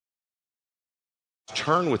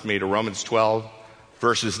Turn with me to Romans 12,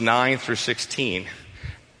 verses 9 through 16.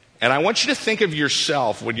 And I want you to think of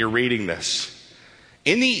yourself when you're reading this.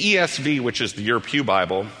 In the ESV, which is your Pew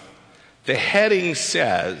Bible, the heading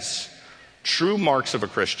says, True Marks of a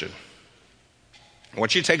Christian. I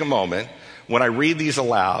want you to take a moment. When I read these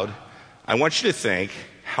aloud, I want you to think,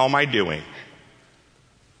 how am I doing?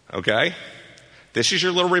 Okay? This is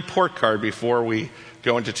your little report card before we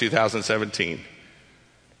go into 2017.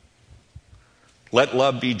 Let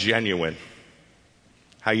love be genuine.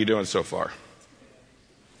 How you doing so far?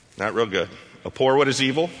 Not real good. Abhor what is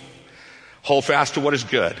evil. Hold fast to what is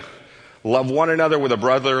good. Love one another with a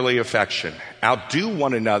brotherly affection. Outdo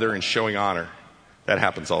one another in showing honor. That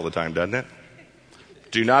happens all the time, doesn't it?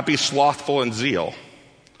 Do not be slothful in zeal.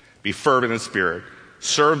 Be fervent in spirit.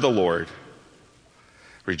 Serve the Lord.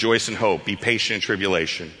 Rejoice in hope. Be patient in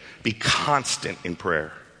tribulation. Be constant in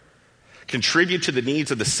prayer. Contribute to the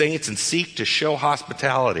needs of the saints and seek to show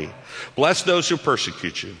hospitality. Bless those who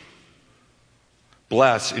persecute you.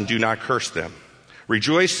 Bless and do not curse them.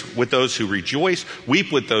 Rejoice with those who rejoice.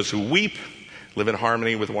 Weep with those who weep. Live in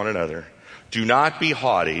harmony with one another. Do not be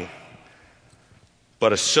haughty,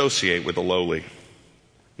 but associate with the lowly.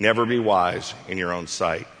 Never be wise in your own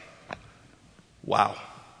sight. Wow.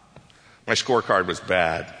 My scorecard was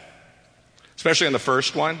bad. Especially on the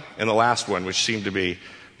first one and the last one, which seemed to be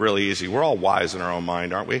really easy. We're all wise in our own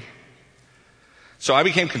mind, aren't we? So I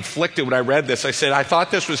became conflicted when I read this. I said, I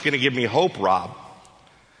thought this was going to give me hope, Rob.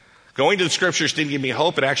 Going to the scriptures didn't give me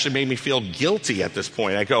hope. It actually made me feel guilty at this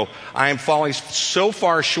point. I go, I am falling so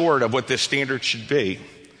far short of what this standard should be.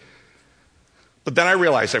 But then I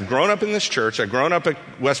realized I've grown up in this church. I've grown up at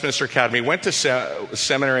Westminster Academy, went to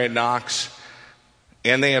seminary at Knox,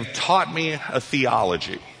 and they have taught me a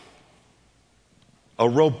theology, a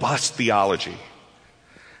robust theology.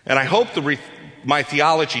 And I hope my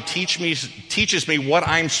theology teaches me what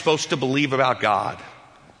I'm supposed to believe about God.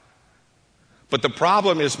 But the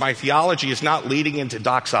problem is my theology is not leading into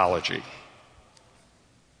doxology.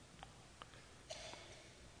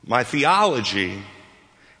 My theology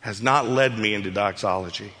has not led me into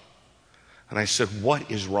doxology. And I said, what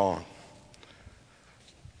is wrong?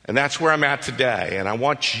 And that's where I'm at today. And I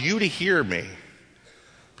want you to hear me.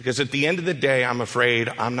 Because at the end of the day, I'm afraid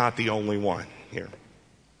I'm not the only one here.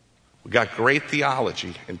 We got great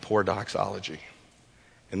theology and poor doxology.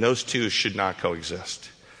 And those two should not coexist.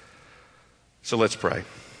 So let's pray.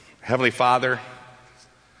 Heavenly Father,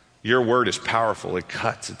 your word is powerful. It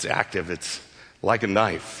cuts. It's active. It's like a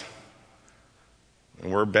knife.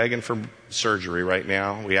 And we're begging for surgery right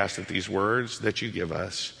now. We ask that these words that you give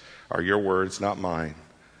us are your words, not mine.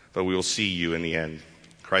 But we will see you in the end. In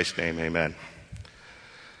Christ's name, amen.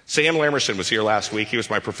 Sam Lamerson was here last week. He was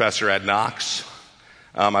my professor at Knox.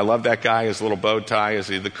 I love that guy. His little bow tie is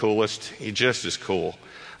the coolest. He just is cool.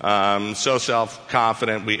 So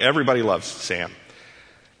self-confident. Everybody loves Sam.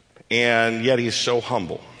 And yet he's so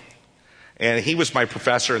humble. And he was my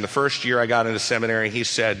professor. In the first year I got into seminary, he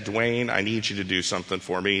said, Duane, I need you to do something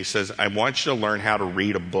for me. He says, I want you to learn how to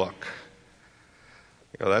read a book.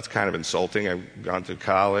 You know, that's kind of insulting. I've gone to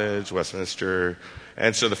college, Westminster.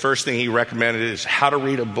 And so the first thing he recommended is How to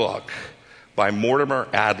Read a Book by Mortimer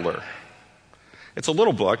Adler. It's a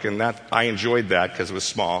little book, and I enjoyed that because it was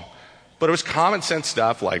small. But it was common sense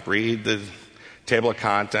stuff like read the table of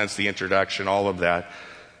contents, the introduction, all of that.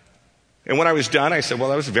 And when I was done, I said, well,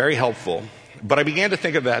 that was very helpful. But I began to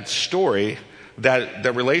think of that story,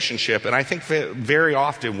 that relationship, and I think that very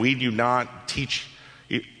often we do not teach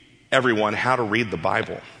everyone how to read the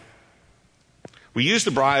Bible. We use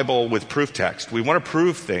the Bible with proof text. We want to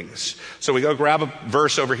prove things. So we go grab a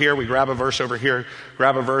verse over here, we grab a verse over here,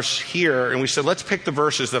 grab a verse here, and we said, let's pick the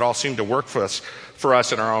verses that all seem to work for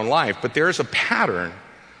us in our own life. But there is a pattern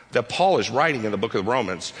that Paul is writing in the book of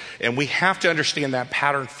Romans, and we have to understand that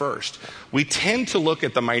pattern first. We tend to look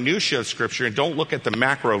at the minutiae of Scripture and don't look at the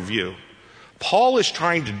macro view. Paul is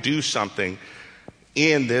trying to do something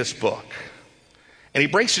in this book. And he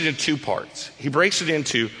breaks it into two parts. He breaks it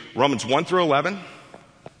into Romans 1 through 11,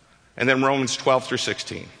 and then Romans 12 through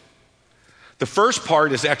 16. The first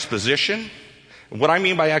part is exposition. And what I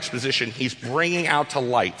mean by exposition, he's bringing out to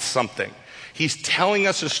light something. He's telling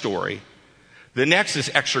us a story. The next is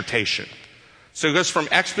exhortation. So it goes from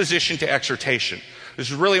exposition to exhortation. This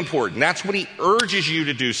is really important. That's when he urges you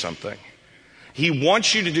to do something. He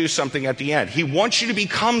wants you to do something at the end. He wants you to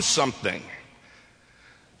become something.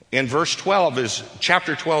 And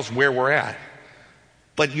chapter 12 is where we're at.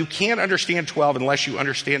 But you can't understand 12 unless you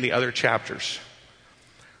understand the other chapters.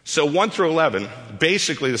 So 1 through 11,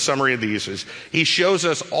 basically the summary of these is, he shows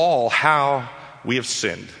us all how we have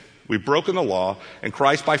sinned. We've broken the law, and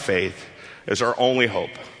Christ by faith as our only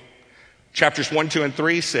hope. Chapters 1, 2, and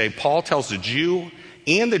 3 say, Paul tells the Jew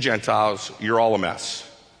and the Gentiles, you're all a mess.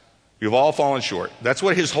 You've all fallen short. That's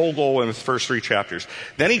what his whole goal in the first 3 chapters.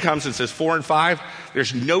 Then he comes and says 4 and 5,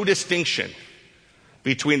 there's no distinction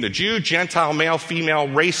between the Jew, Gentile, male, female,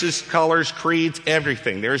 races, colors, creeds,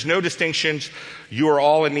 everything. There's no distinctions. You are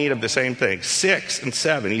all in need of the same thing. 6 and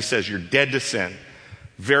 7, he says you're dead to sin.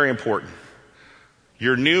 Very important.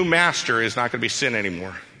 Your new master is not going to be sin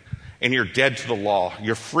anymore. And you're dead to the law.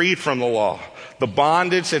 You're freed from the law. The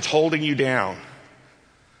bondage that's holding you down.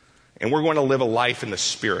 And we're going to live a life in the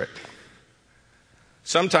Spirit.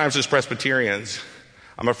 Sometimes as Presbyterians,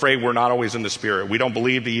 I'm afraid we're not always in the Spirit. We don't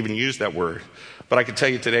believe to even use that word. But I can tell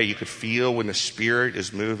you today, you could feel when the Spirit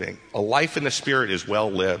is moving. A life in the Spirit is well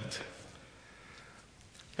lived.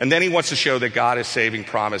 And then he wants to show that God's saving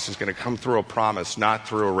promise is going to come through a promise, not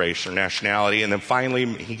through a race or nationality. And then finally,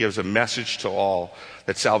 he gives a message to all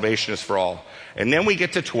that salvation is for all. And then we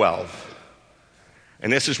get to 12.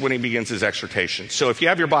 And this is when he begins his exhortation. So if you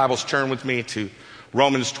have your Bibles, turn with me to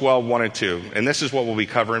Romans 12, 1 and 2. And this is what we'll be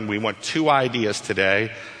covering. We want 2 ideas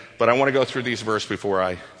today, but I want to go through these verses before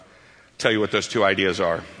I tell you what those 2 ideas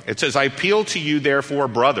are. It says, I appeal to you, therefore,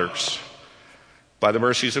 brothers, by the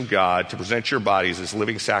mercies of God, to present your bodies as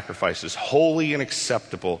living sacrifices, holy and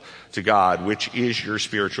acceptable to God, which is your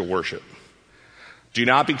spiritual worship. Do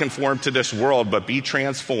not be conformed to this world, but be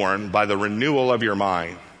transformed by the renewal of your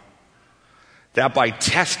mind, that by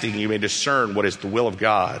testing you may discern what is the will of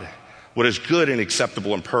God, what is good and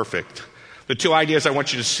acceptable and perfect. The 2 ideas I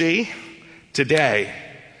want you to see today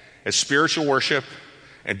is spiritual worship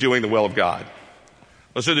and doing the will of God.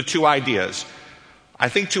 Those are the 2 ideas. I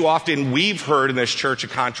think too often we've heard in this church a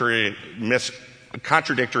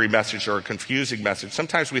contradictory message or a confusing message.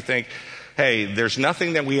 Sometimes we think, hey, there's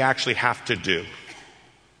nothing that we actually have to do.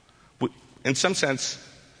 In some sense,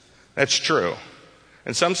 that's true.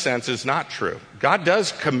 In some sense, it's not true. God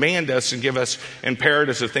does command us and give us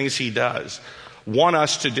imperatives of things he does want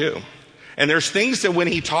us to do. And there's things that when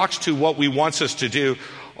he talks to what we wants us to do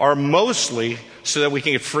are mostly so that we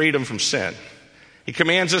can get freedom from sin. He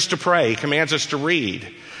commands us to pray. He commands us to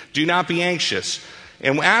read. Do not be anxious.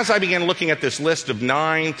 And as I began looking at this list of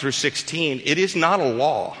 9 through 16, it is not a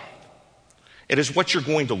law. It is what you're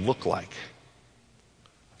going to look like.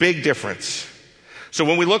 Big difference. So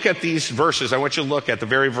when we look at these verses, I want you to look at the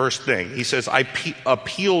very first thing. He says, I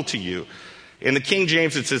appeal to you. In the King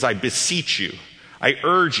James, it says, I beseech you. I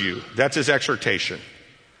urge you. That's his exhortation.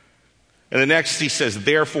 And the next, he says,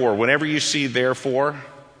 therefore. Whenever you see therefore,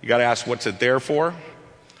 you got to ask, what's it there for?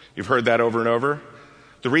 You've heard that over and over.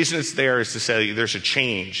 The reason it's there is to say there's a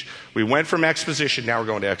change. We went from exposition, now we're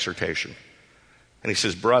going to exhortation. And he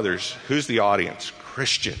says, brothers, who's the audience?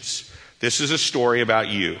 Christians. This is a story about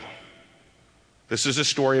you. This is a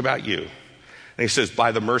story about you. And he says,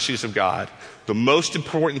 by the mercies of God. The most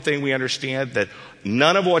important thing we understand that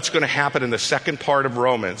none of what's going to happen in the second part of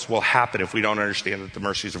Romans will happen if we don't understand that the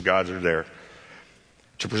mercies of God are there.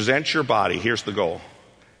 To present your body, here's the goal,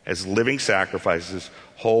 as living sacrifices,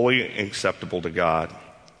 holy and acceptable to God.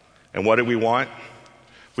 And what do we want?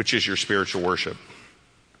 Which is your spiritual worship.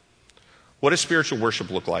 What does spiritual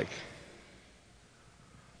worship look like?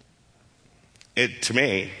 To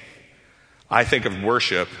me, I think of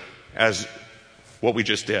worship as what we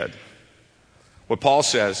just did. What Paul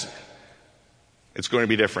says, it's going to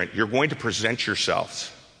be different. You're going to present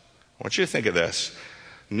yourselves. I want you to think of this.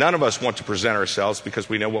 None of us want to present ourselves because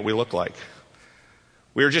we know what we look like.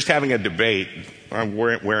 We were just having a debate. I'm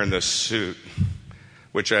wearing this suit,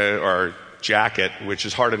 or jacket, which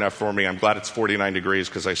is hard enough for me. I'm glad it's 49 degrees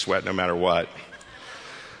because I sweat no matter what.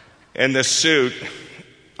 And this suit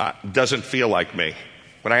doesn't feel like me.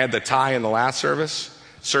 When I had the tie in the last service,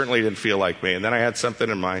 certainly didn't feel like me. And then I had something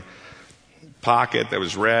in my pocket that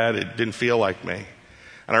was red. It didn't feel like me.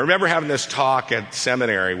 And I remember having this talk at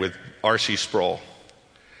seminary with R.C. Sproul.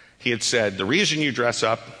 He had said, the reason you dress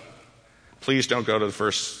up, please don't go to the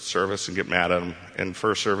first service and get mad at him, and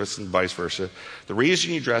first service and vice versa. The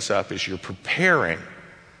reason you dress up is you're preparing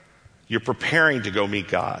to go meet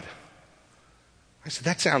God. I said,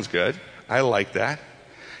 that sounds good. I like that.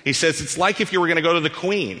 He says, it's like if you were going to go to the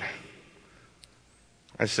Queen.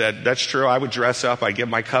 I said, that's true. I would dress up. I'd get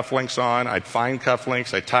my cufflinks on. I'd find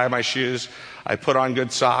cufflinks. I'd tie my shoes. I'd put on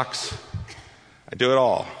good socks. I'd do it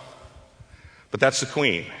all. But that's the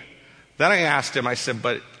Queen. Then I asked him, I said,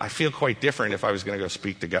 but I feel quite different if I was going to go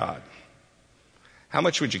speak to God. How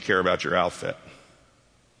much would you care about your outfit?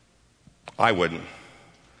 I wouldn't.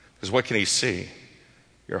 Because what can he see?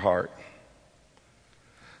 Your heart.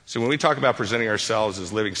 So when we talk about presenting ourselves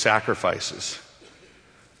as living sacrifices,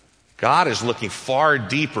 God is looking far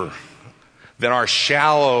deeper than our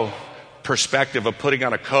shallow perspective of putting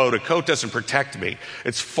on a coat. A coat doesn't protect me.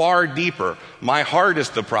 It's far deeper. My heart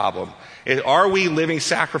is the problem. Are we living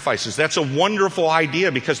sacrifices? That's a wonderful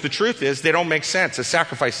idea, because the truth is they don't make sense. A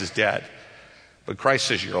sacrifice is dead. But Christ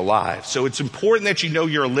says you're alive. So it's important that you know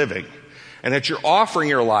you're living and that you're offering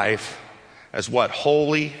your life as what?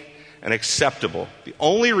 Holy and acceptable. The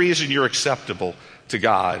only reason you're acceptable to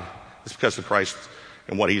God is because of Christ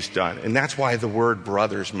and what he's done. And that's why the word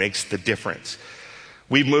brothers makes the difference.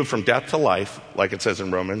 We've moved from death to life, like it says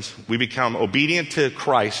in Romans. We become obedient to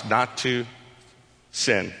Christ, not to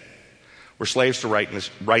sin. We're slaves to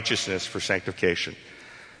righteousness for sanctification.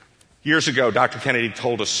 Years ago, Dr. Kennedy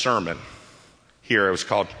told a sermon here. It was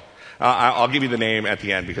called, I'll give you the name at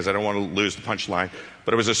the end because I don't want to lose the punchline.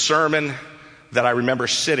 But it was a sermon that I remember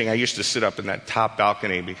sitting. I used to sit up in that top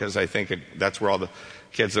balcony because I think that's where all the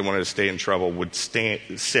kids that wanted to stay in trouble would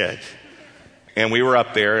sit. And we were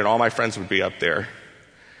up there, and all my friends would be up there.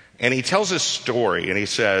 And he tells this story, and he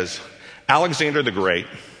says, Alexander the Great,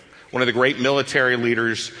 one of the great military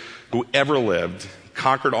leaders who ever lived,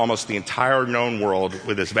 conquered almost the entire known world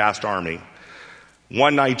with his vast army.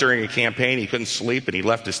 One night during a campaign, he couldn't sleep, and he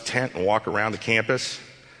left his tent and walked around the campus.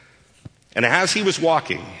 And as he was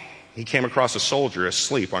walking, he came across a soldier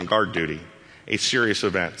asleep on guard duty, a serious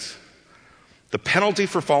event. The penalty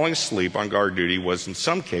for falling asleep on guard duty was, in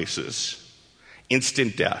some cases,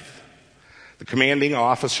 instant death. The commanding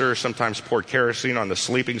officer sometimes poured kerosene on the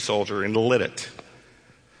sleeping soldier and lit it.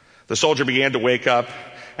 The soldier began to wake up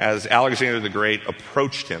as Alexander the Great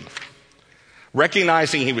approached him.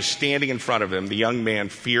 Recognizing he was standing in front of him, the young man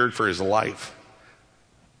feared for his life.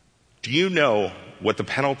 Do you know what the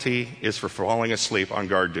penalty is for falling asleep on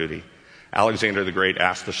guard duty? Alexander the Great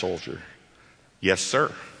asked the soldier. Yes,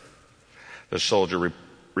 sir. The soldier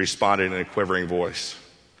responded in a quivering voice.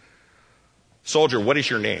 Soldier, what is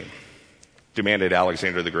your name? Demanded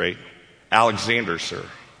Alexander the Great. Alexander, sir.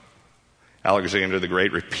 Alexander the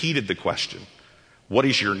Great repeated the question. What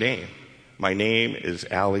is your name? My name is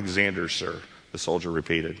Alexander, sir, the soldier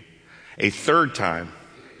repeated. A third time,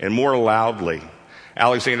 and more loudly,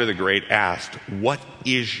 Alexander the Great asked, what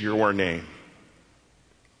is your name?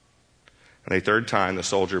 And a third time, the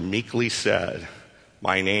soldier meekly said,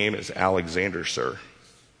 my name is Alexander, sir.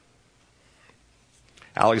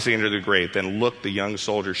 Alexander the Great then looked the young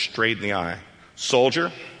soldier straight in the eye.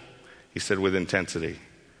 Soldier, he said with intensity,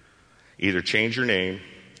 either change your name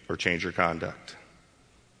or change your conduct.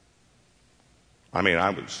 I mean,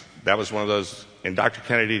 that was one of those, and Dr.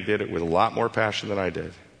 Kennedy did it with a lot more passion than I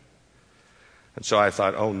did. And so I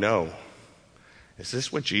thought, oh no, is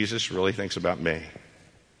this what Jesus really thinks about me?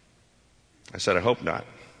 I said, I hope not.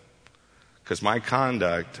 Because my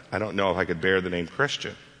conduct, I don't know if I could bear the name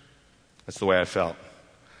Christian. That's the way I felt.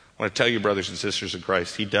 I want to tell you, brothers and sisters in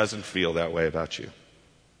Christ, he doesn't feel that way about you.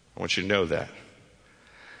 I want you to know that.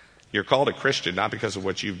 You're called a Christian not because of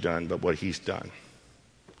what you've done, but what he's done.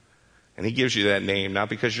 And he gives you that name not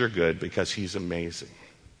because you're good, because he's amazing.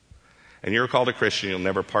 And you're called a Christian, you'll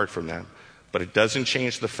never part from that. But it doesn't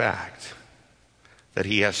change the fact that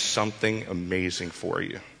he has something amazing for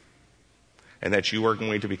you. And that you are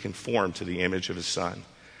going to be conformed to the image of his son.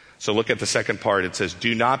 So look at the second part. It says,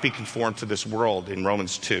 do not be conformed to this world in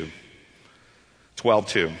Romans 12:2.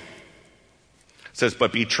 It says,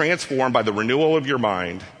 but be transformed by the renewal of your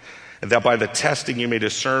mind, and that by the testing you may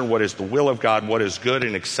discern what is the will of God, what is good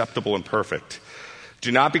and acceptable and perfect.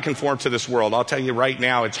 Do not be conformed to this world. I'll tell you right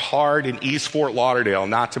now, it's hard in East Fort Lauderdale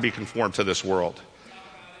not to be conformed to this world.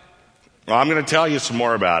 Well, I'm going to tell you some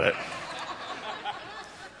more about it.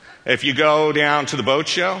 If you go down to the boat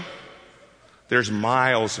show, there's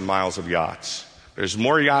miles and miles of yachts. There's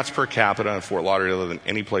more yachts per capita in Fort Lauderdale than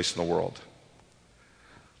any place in the world.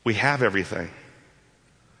 We have everything.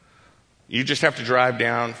 You just have to drive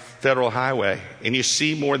down Federal Highway, and you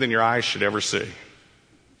see more than your eyes should ever see.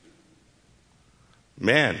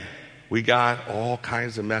 Man, we got all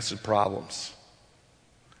kinds of messy problems.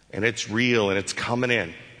 And it's real, and it's coming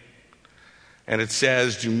in. And it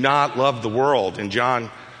says, do not love the world. In 1 John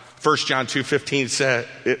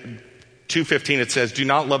 2:15 it says, do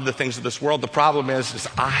not love the things of this world. The problem is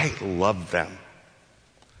I love them.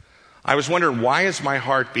 I was wondering, why is my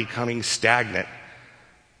heart becoming stagnant?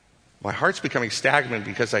 My heart's becoming stagnant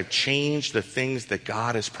because I've changed the things that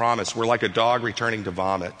God has promised. We're like a dog returning to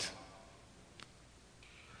vomit.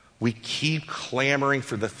 We keep clamoring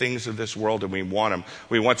for the things of this world, and we want them.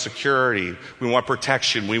 We want security. We want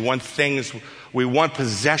protection. We want things. We want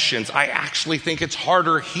possessions. I actually think it's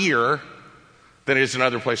harder here than it is in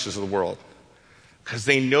other places of the world because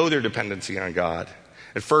they know their dependency on God.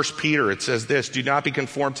 In 1 Peter, it says this, do not be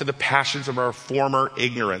conformed to the passions of our former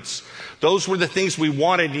ignorance. Those were the things we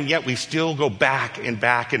wanted, and yet we still go back and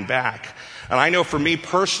back and back. And I know for me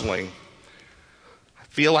personally, I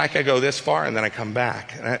feel like I go this far and then I come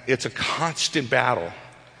back. And it's a constant battle.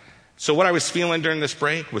 So what I was feeling during this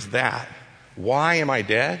break was that. Why am I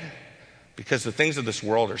dead? Because the things of this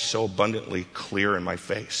world are so abundantly clear in my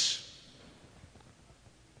face.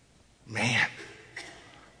 Man,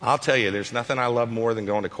 I'll tell you, there's nothing I love more than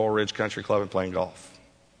going to Coal Ridge Country Club and playing golf.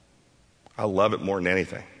 I love it more than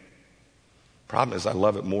anything. Problem is, I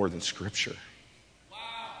love it more than Scripture.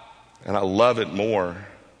 And I love it more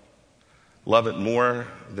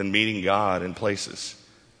than meeting God in places.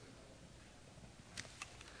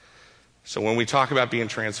 So when we talk about being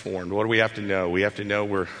transformed, what do we have to know? We have to know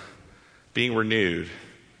we're being renewed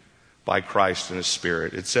by Christ and His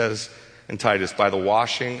Spirit. It says in Titus, by the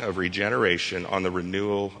washing of regeneration on the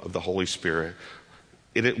renewal of the Holy Spirit.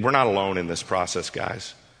 We're not alone in this process,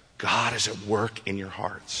 guys. God is at work in your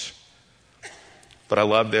hearts. But I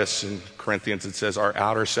love this in Corinthians. It says our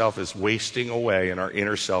outer self is wasting away and our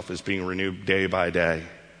inner self is being renewed day by day.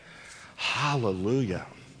 Hallelujah.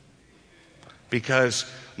 Because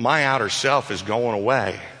my outer self is going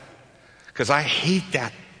away. Because I hate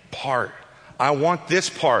that part. I want this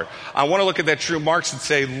part. I want to look at that true marks and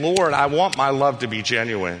say, Lord, I want my love to be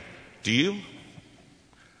genuine. Do you?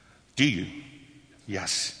 Do you?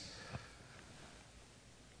 Yes.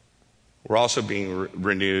 We're also being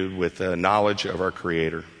renewed with the knowledge of our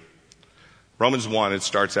Creator. Romans 1, it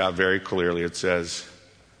starts out very clearly. It says,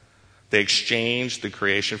 they exchanged the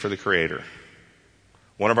creation for the Creator.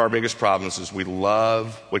 One of our biggest problems is we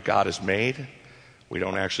love what God has made. We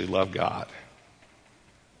don't actually love God.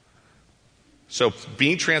 So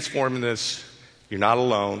being transformed in this, you're not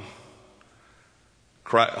alone.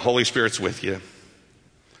 Holy Spirit's with you.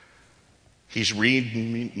 He's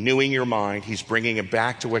renewing your mind. He's bringing it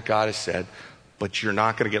back to what God has said. But you're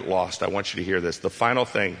not going to get lost. I want you to hear this. The final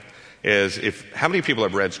thing is, how many people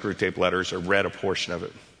have read Screwtape Letters or read a portion of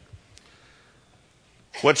it?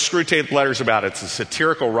 What's Screwtape Letters about? It's a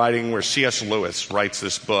satirical writing where C.S. Lewis writes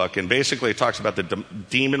this book. And basically it talks about the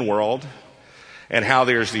demon world. And how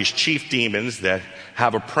there's these chief demons that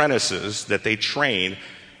have apprentices that they train.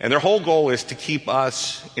 And their whole goal is to keep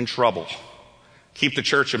us in trouble. Keep the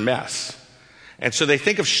church a mess. And so they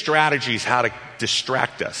think of strategies how to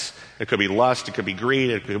distract us. It could be lust, it could be greed,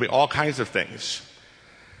 it could be all kinds of things.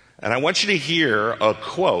 And I want you to hear a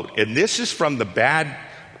quote. And this is from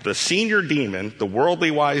the senior demon, the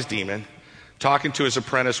worldly wise demon, talking to his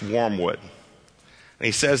apprentice Wormwood. And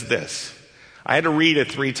he says this. I had to read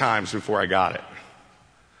it 3 times before I got it.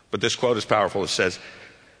 But this quote is powerful. It says,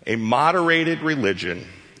 a moderated religion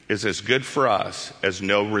is as good for us as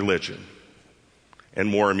no religion and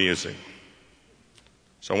more amusing.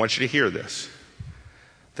 So I want you to hear this.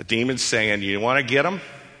 The demon's saying, you want to get them?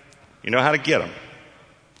 You know how to get them.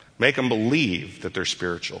 Make them believe that they're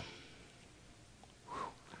spiritual.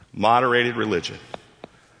 Moderated religion.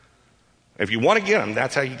 If you want to get them,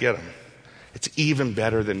 that's how you get them. It's even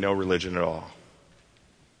better than no religion at all.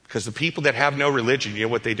 Because the people that have no religion, you know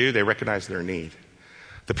what they do? They recognize their need.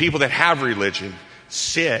 The people that have religion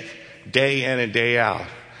sit day in and day out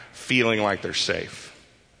feeling like they're safe.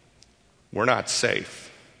 We're not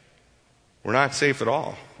safe. We're not safe at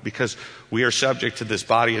all because we are subject to this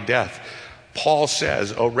body of death. Paul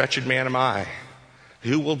says, "Oh, wretched man am I.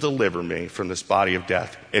 Who will deliver me from this body of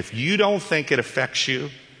death?" If you don't think it affects you,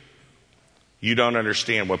 you don't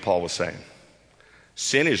understand what Paul was saying.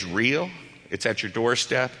 Sin is real. It's at your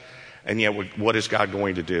doorstep. And yet, what is God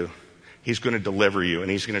going to do? He's going to deliver you, and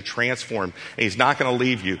he's going to transform, and he's not going to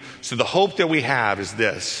leave you. So the hope that we have is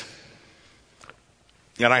this.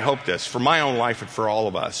 And I hope this, for my own life and for all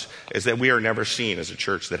of us, is that we are never seen as a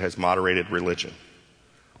church that has moderated religion.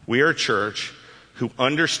 We are a church who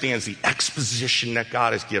understands the exposition that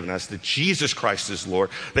God has given us, that Jesus Christ is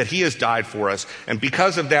Lord, that he has died for us. And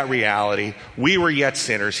because of that reality, we were yet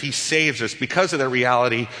sinners. He saves us. Because of that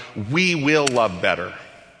reality, we will love better.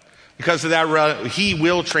 Because of that, he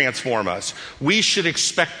will transform us. We should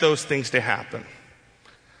expect those things to happen.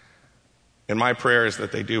 And my prayer is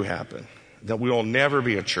that they do happen. That we will never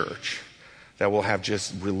be a church that will have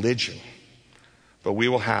just religion. But we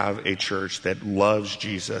will have a church that loves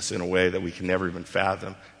Jesus in a way that we can never even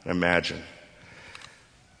fathom and imagine.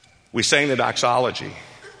 We sang the doxology.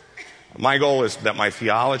 My goal is that my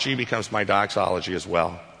theology becomes my doxology as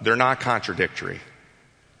well. They're not contradictory.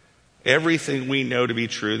 Everything we know to be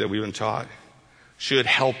true that we've been taught should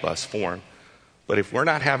help us form. But if we're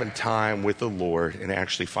not having time with the Lord and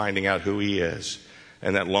actually finding out who he is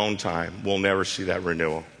and that lone time, we'll never see that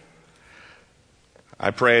renewal. I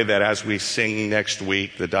pray that as we sing next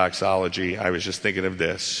week the doxology, I was just thinking of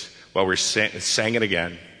this while we're sang it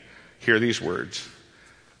again. Hear these words.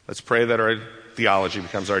 Let's pray that our theology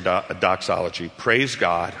becomes our doxology. Praise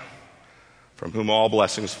God, from whom all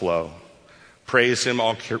blessings flow. Praise him,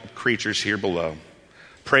 all creatures here below.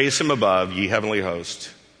 Praise him above, ye heavenly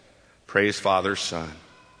host. Praise Father, Son,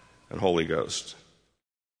 and Holy Ghost.